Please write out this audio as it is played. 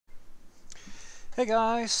Hey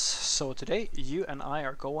guys, so today you and I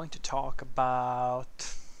are going to talk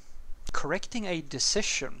about correcting a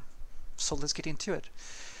decision. So let's get into it.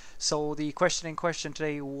 So the question in question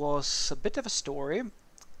today was a bit of a story.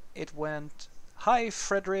 It went, "Hi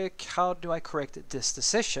Frederick, how do I correct this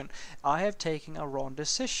decision? I have taken a wrong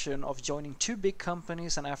decision of joining two big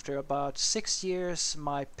companies, and after about 6 years,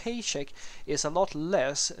 my paycheck is a lot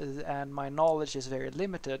less and my knowledge is very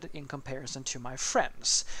limited in comparison to my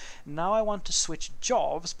friends. Now I want to switch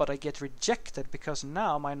jobs, but I get rejected because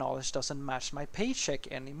now my knowledge doesn't match my paycheck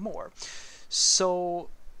anymore. So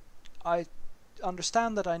I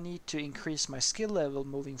understand that I need to increase my skill level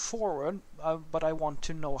moving forward, but I want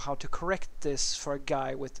to know how to correct this for a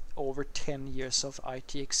guy with over 10 years of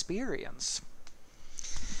IT experience."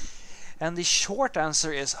 And the short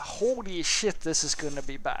answer is, holy shit, this is going to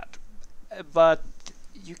be bad. But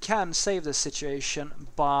you can save this situation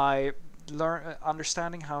by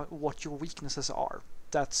understanding what your weaknesses are.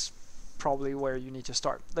 That's probably where you need to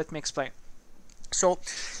start. Let me explain. So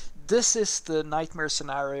this is the nightmare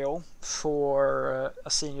scenario for a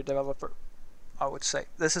senior developer, I would say.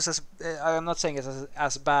 This is I'm not saying it's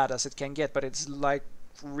as bad as it can get, but it's like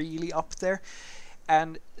really up there.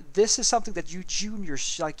 And this is something that you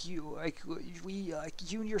juniors, like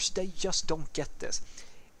juniors, they just don't get this.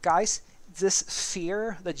 Guys, this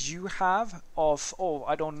fear that you have of, oh,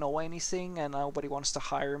 I don't know anything and nobody wants to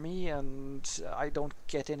hire me and I don't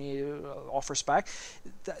get any offers back,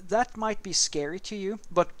 that might be scary to you.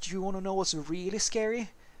 But you want to know what's really scary?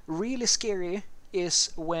 Really scary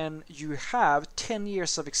is when you have 10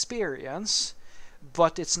 years of experience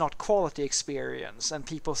but it's not quality experience and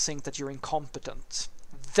people think that you're incompetent.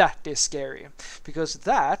 That is scary, because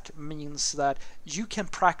that means that you can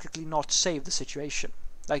practically not save the situation.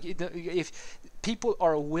 Like, if people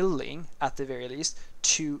are willing, at the very least,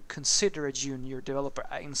 to consider a junior developer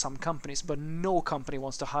in some companies, but no company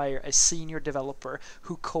wants to hire a senior developer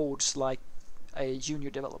who codes like a junior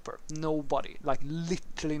developer. Nobody, like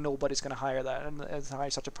literally nobody's going to hire that and hire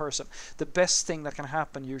such a person. The best thing that can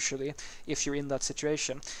happen usually, if you're in that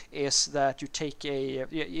situation, is that you take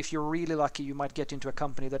if you're really lucky, you might get into a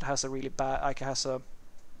company that has a really bad, like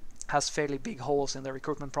has fairly big holes in the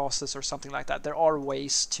recruitment process or something like that. There are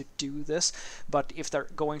ways to do this, but if they're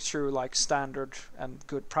going through like standard and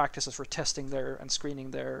good practices for testing their and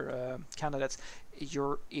screening their candidates,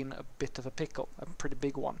 you're in a bit of a pickle, a pretty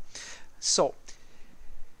big one. So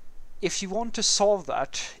if you want to solve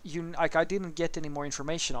that, I didn't get any more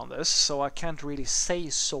information on this, so I can't really say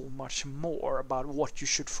so much more about what you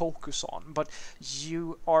should focus on. But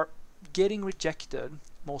you are getting rejected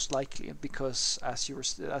most likely because, as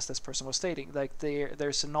this person was stating, like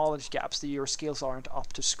there's a knowledge gaps, that your skills aren't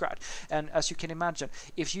up to scratch. And as you can imagine,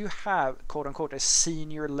 if you have quote unquote a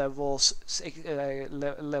senior levels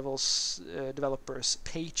developer's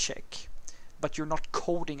paycheck, but you're not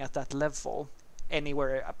coding at that level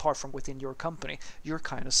anywhere apart from within your company, you're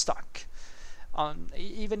kind of stuck.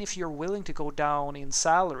 Even if you're willing to go down in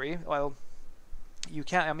salary, well, you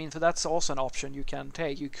can. I mean, that's also an option you can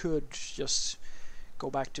take. You could just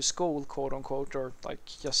go back to school, quote unquote, or like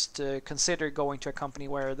just consider going to a company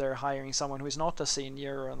where they're hiring someone who is not a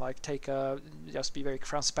senior, and like just be very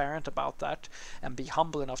transparent about that and be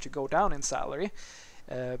humble enough to go down in salary.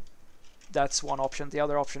 That's one option. The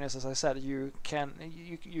other option is, as I said, you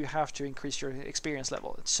have to increase your experience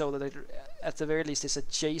level so that at the very least is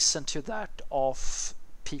adjacent to that of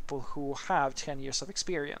people who have 10 years of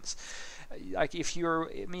experience. Like if you're,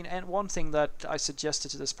 I mean, and one thing that I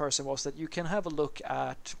suggested to this person was that you can have a look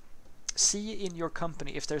at, see in your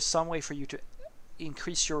company if there's some way for you to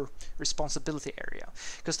increase your responsibility area,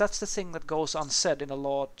 because that's the thing that goes unsaid in a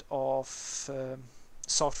lot of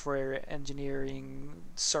software engineering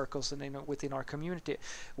circles and within our community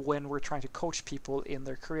when we're trying to coach people in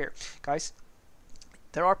their career. Guys,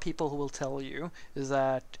 there are people who will tell you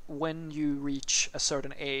that when you reach a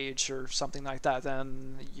certain age or something like that,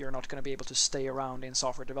 then you're not going to be able to stay around in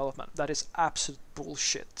software development. That is absolute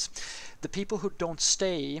bullshit. The people who don't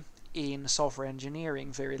stay in software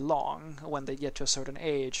engineering very long when they get to a certain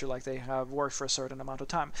age, or like they have worked for a certain amount of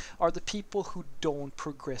time, are the people who don't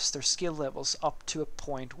progress their skill levels up to a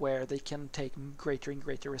point where they can take greater and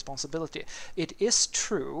greater responsibility. It is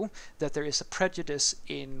true that there is a prejudice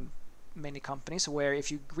in many companies where if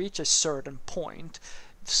you reach a certain point,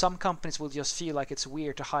 some companies will just feel like it's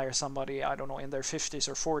weird to hire somebody, I don't know, in their 50s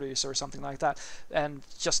or 40s or something like that, and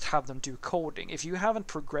just have them do coding. If you haven't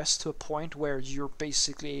progressed to a point where you're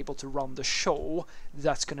basically able to run the show,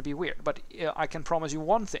 that's going to be weird. But I can promise you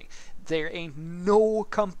one thing: there ain't no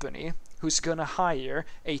company who's going to hire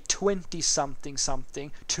a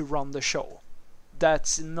 20-something to run the show.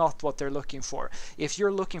 That's not what they're looking for. If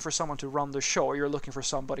you're looking for someone to run the show, you're looking for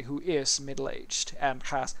somebody who is middle-aged and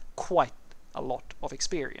has quite a lot of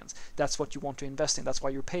experience. That's what you want to invest in. That's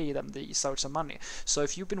why you pay them these sorts of money. So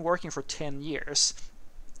if you've been working for 10 years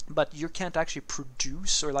but you can't actually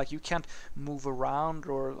produce, or like you can't move around,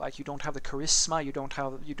 or like you don't have the charisma, you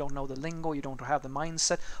don't know the lingo, you don't have the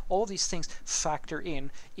mindset, all these things factor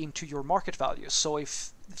into your market value. So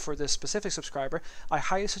if for this specific subscriber, I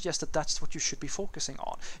highly suggest that that's what you should be focusing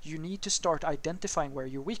on. You need to start identifying where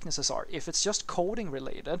your weaknesses are. If it's just coding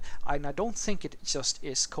related, and I don't think it just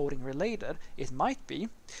is coding related, it might be,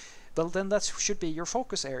 well, then that should be your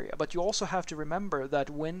focus area. But you also have to remember that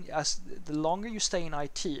the longer you stay in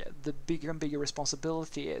IT, the bigger and bigger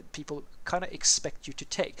responsibility people kind of expect you to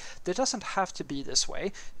take. That doesn't have to be this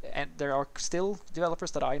way, and there are still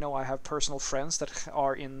developers that I know. I have personal friends that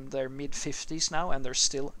are in their mid-50s now, and they're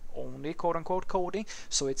still only quote-unquote coding,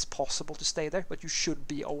 so it's possible to stay there. But you should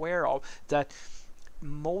be aware of that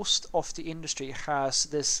most of the industry has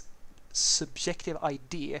this subjective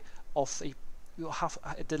idea of you have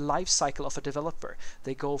the life cycle of a developer.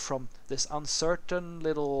 They go from this uncertain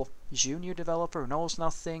little junior developer who knows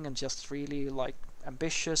nothing and just really like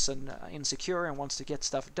ambitious and insecure and wants to get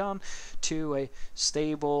stuff done, to a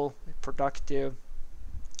stable, productive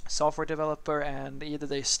software developer, and either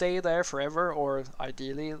they stay there forever or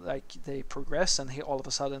ideally like they progress and all of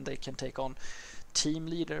a sudden they can take on team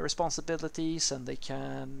leader responsibilities and they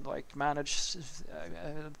can like manage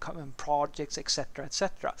projects, etc.,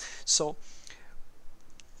 etc. So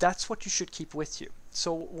that's what you should keep with you.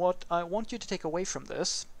 So what I want you to take away from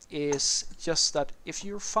this is just that if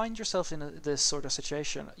you find yourself in this sort of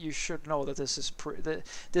situation, you should know that this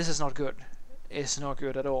is not good. It's not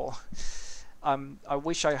good at all. I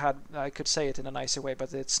wish I could say it in a nicer way,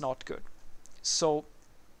 but it's not good. So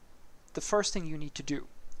the first thing you need to do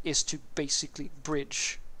is to basically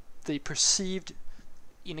bridge the perceived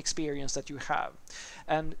inexperience that you have.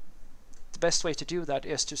 And the best way to do that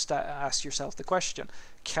is to ask yourself the question: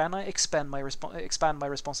 can I expand my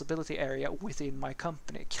responsibility area within my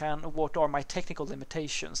company? What are my technical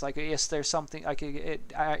limitations? Like, is there something like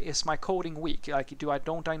is my coding weak? Like,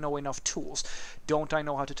 don't I know enough tools? Don't I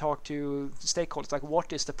know how to talk to stakeholders? Like,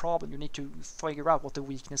 what is the problem? You need to figure out what the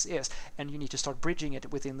weakness is, and you need to start bridging it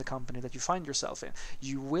within the company that you find yourself in.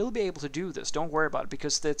 You will be able to do this. Don't worry about it,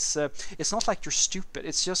 because it's not like you're stupid.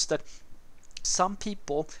 It's just that some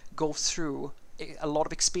people go through a lot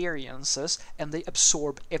of experiences and they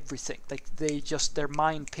absorb everything. Like their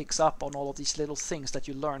mind picks up on all of these little things that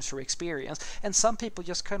you learn through experience, and some people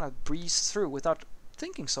just kind of breeze through without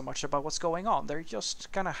thinking so much about what's going on. They're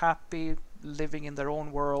just kind of happy living in their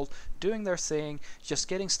own world, doing their thing, just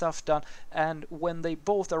getting stuff done. And when they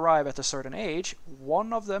both arrive at a certain age,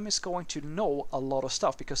 one of them is going to know a lot of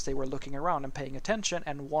stuff because they were looking around and paying attention,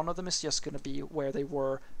 and one of them is just going to be where they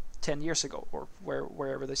were 10 years ago, or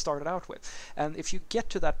wherever they started out with. And if you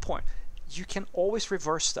get to that point, you can always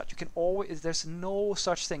reverse that. There's no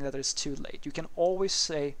such thing that it's too late. You can always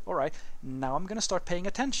say, all right, now I'm going to start paying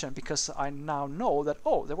attention because I now know that,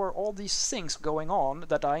 oh, there were all these things going on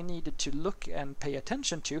that I needed to look and pay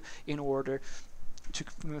attention to in order to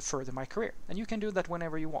further my career. And you can do that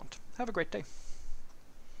whenever you want. Have a great day.